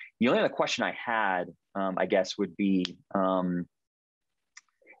 The only other question I had, I guess, would be,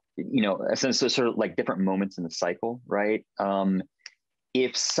 since there's sort of like different moments in the cycle, right?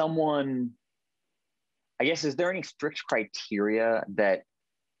 If someone, I guess, is there any strict criteria that,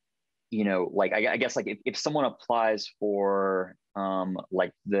 I guess, like if someone applies for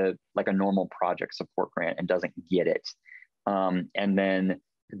like a normal project support grant and doesn't get it, and then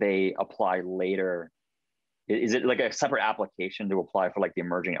they apply later, is it like a separate application to apply for like the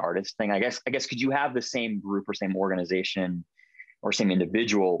emerging artist thing? I guess could you have the same group or same organization or same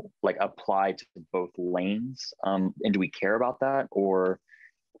individual like apply to both lanes? And do we care about that? Or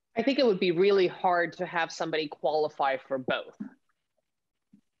I think it would be really hard to have somebody qualify for both.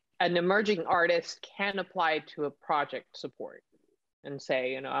 An emerging artist can apply to a project support and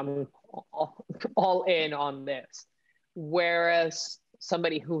say, I'm all in on this. Whereas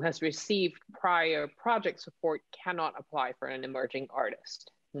somebody who has received prior project support cannot apply for an emerging artist.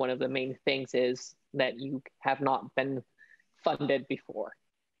 One of the main things is that you have not been funded before.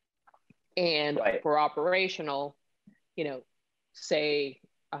 And right. For operational, say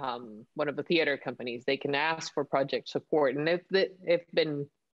one of the theater companies, they can ask for project support. And if they've been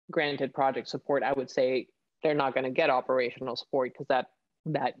granted project support, I would say they're not going to get operational support because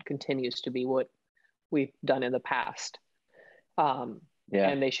that continues to be what we've done in the past.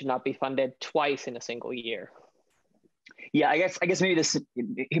 And they should not be funded twice in a single year. Yeah, I guess maybe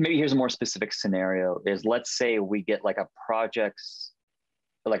here's a more specific scenario is, let's say we get like a project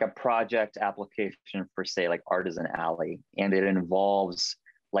application for, say, like Artisan Alley, and it involves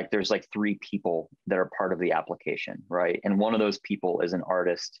like, there's like 3 people that are part of the application, right? And one of those people is an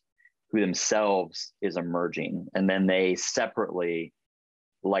artist who themselves is emerging, and then they separately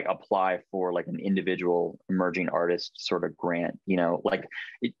like apply for like an individual emerging artist sort of grant,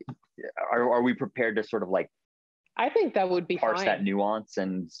 are we prepared to sort of like, I think that would be parse fine. that nuance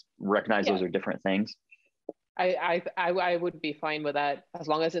and recognize those are different things? I would be fine with that as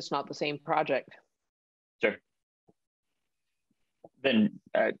long as it's not the same project. Sure. Then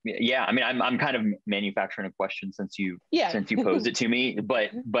yeah, I mean, I'm kind of manufacturing a question since you posed it to me, but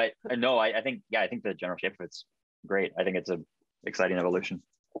no, I think the general shape of it's great. I think it's a exciting evolution.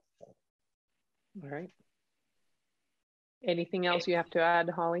 All right. Anything else you have to add,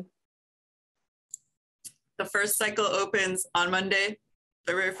 Holly? The first cycle opens on Monday,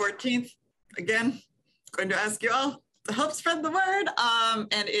 February 14th. Again, going to ask you all to help spread the word.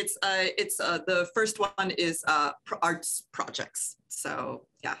 And it's the first one is arts projects. So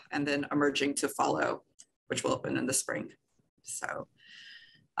yeah, and then emerging to follow, which will open in the spring. So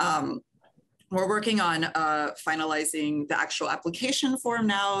we're working on finalizing the actual application form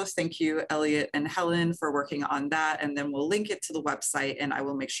now. Thank you, Elliot and Helen, for working on that. And then we'll link it to the website, and I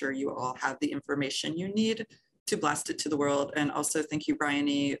will make sure you all have the information you need to blast it to the world. And also thank you,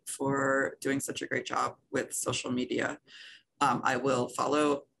 Bryony, for doing such a great job with social media. I will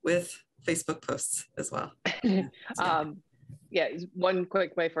follow with Facebook posts as well. Yeah, one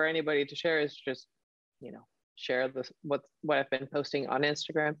quick way for anybody to share is just, share this what I've been posting on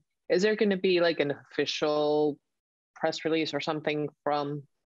Instagram. Is there going to be like an official press release or something from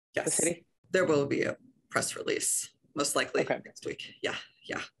the city? There will be a press release, most likely next week. Yeah.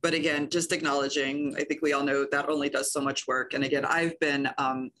 But again, just acknowledging, I think we all know that only does so much work. And again, I've been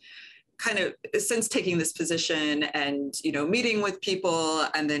kind of, since taking this position and, meeting with people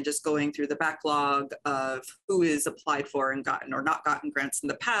and then just going through the backlog of who is applied for and gotten or not gotten grants in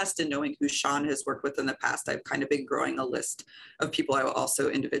the past, and knowing who Sean has worked with in the past, I've kind of been growing a list of people I will also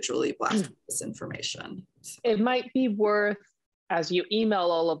individually blast with this information. So. It might be worth, as you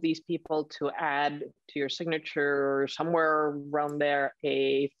email all of these people, to add to your signature or somewhere around there,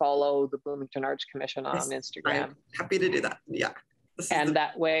 follow the Bloomington Arts Commission on Instagram. I'm happy to do that. Yeah. And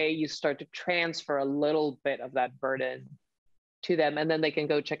that way you start to transfer a little bit of that burden to them, and then they can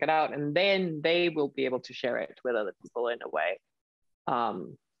go check it out, and then they will be able to share it with other people in a way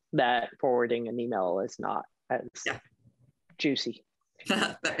that forwarding an email is not as juicy.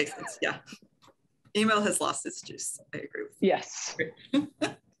 That makes sense. Yeah. Email has lost its juice. I agree with you. Yes.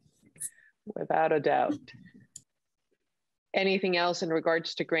 Without a doubt. Anything else in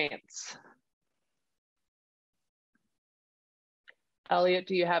regards to grants? Elliot,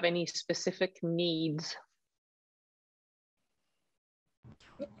 do you have any specific needs?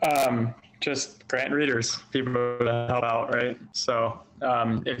 Just grant readers, people that help out, right? So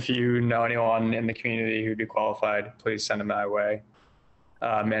if you know anyone in the community who'd be qualified, please send them my way.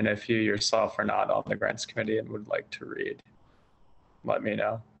 And if you yourself are not on the grants committee and would like to read, let me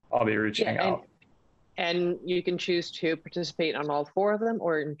know. I'll be reaching out. And you can choose to participate on all 4 of them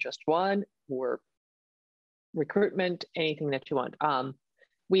or in just one, or recruitment, anything that you want.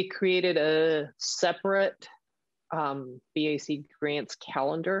 We created a separate BAC grants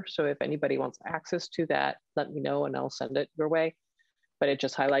calendar. So if anybody wants access to that, let me know and I'll send it your way. But it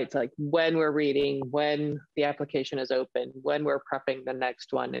just highlights like when we're reading, when the application is open, when we're prepping the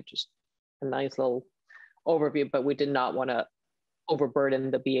next one. It's just a nice little overview, but we did not want to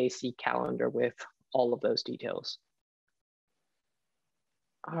overburden the BAC calendar with all of those details.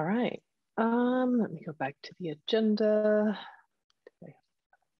 All right, let me go back to the agenda.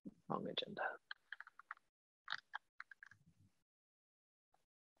 Wrong agenda.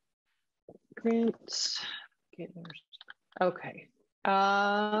 Grants. Okay.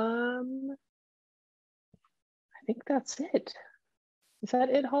 I think that's it. Is that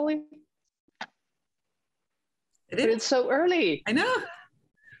it, Holly? It is. But it's so early. I know.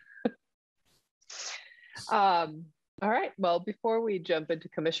 All right. Well, before we jump into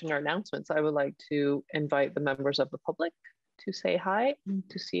commissioner announcements, I would like to invite the members of the public to say hi and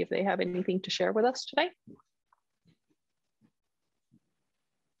to see if they have anything to share with us today.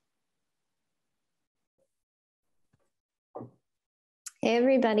 Hey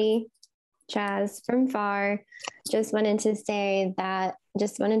everybody, Chaz from FAR. Just wanted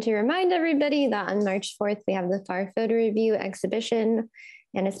to remind everybody that on March 4th, we have the FAR photo review exhibition,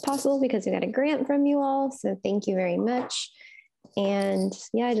 and it's possible because we got a grant from you all. So thank you very much. And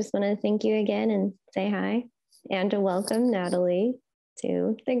yeah, I just want to thank you again and say hi and to welcome Natalie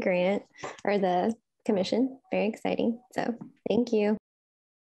to the grant or the commission. Very exciting. So thank you.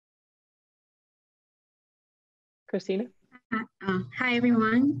 Christina? Hi,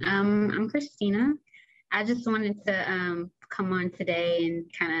 everyone. I'm Christina. I just wanted to come on today and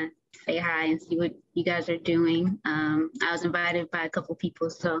kind of say hi and see what you guys are doing. I was invited by a couple people,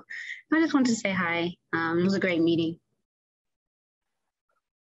 so I just wanted to say hi. It was a great meeting.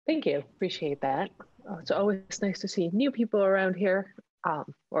 Thank you. Appreciate that. It's always nice to see new people around here,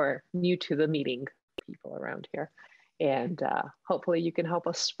 or new to the meeting people around here. And hopefully you can help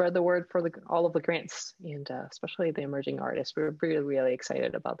us spread the word for all of the grants, and especially the emerging artists. We're really, really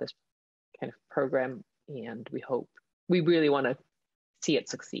excited about this kind of program, and we really want to see it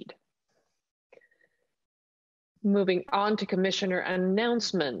succeed. Moving on to commissioner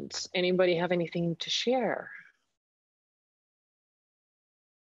announcements. Anybody have anything to share?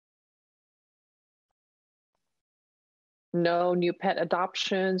 No new pet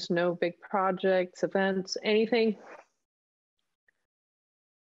adoptions, no big projects, events, anything?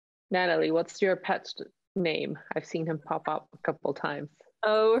 Natalie, what's your pet's name? I've seen him pop up a couple times.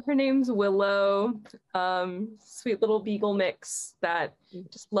 Oh, her name's Willow. Sweet little beagle mix that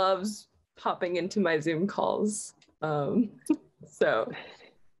just loves popping into my Zoom calls. So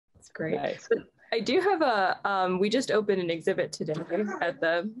it's great. Nice. But I do have we just opened an exhibit today at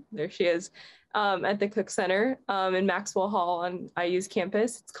there she is, at the Cook Center in Maxwell Hall on IU's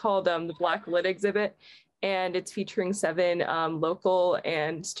campus. It's called the Black Lit exhibit, and it's featuring 7 local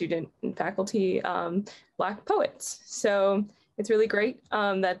and student and faculty Black poets. So it's really great.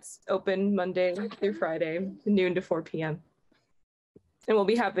 That's open Monday through Friday, noon to 4 p.m. And we'll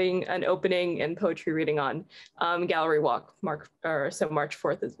be having an opening and poetry reading on Gallery Walk, March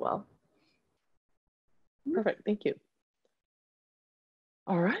 4th as well. Perfect, thank you.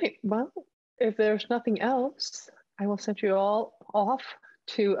 All right, well, if there's nothing else, I will send you all off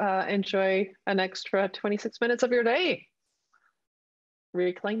to enjoy an extra 26 minutes of your day.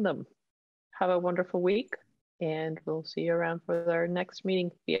 Reclaim them. Have a wonderful week, and we'll see you around for our next meeting,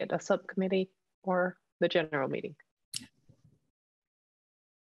 be it a subcommittee or the general meeting.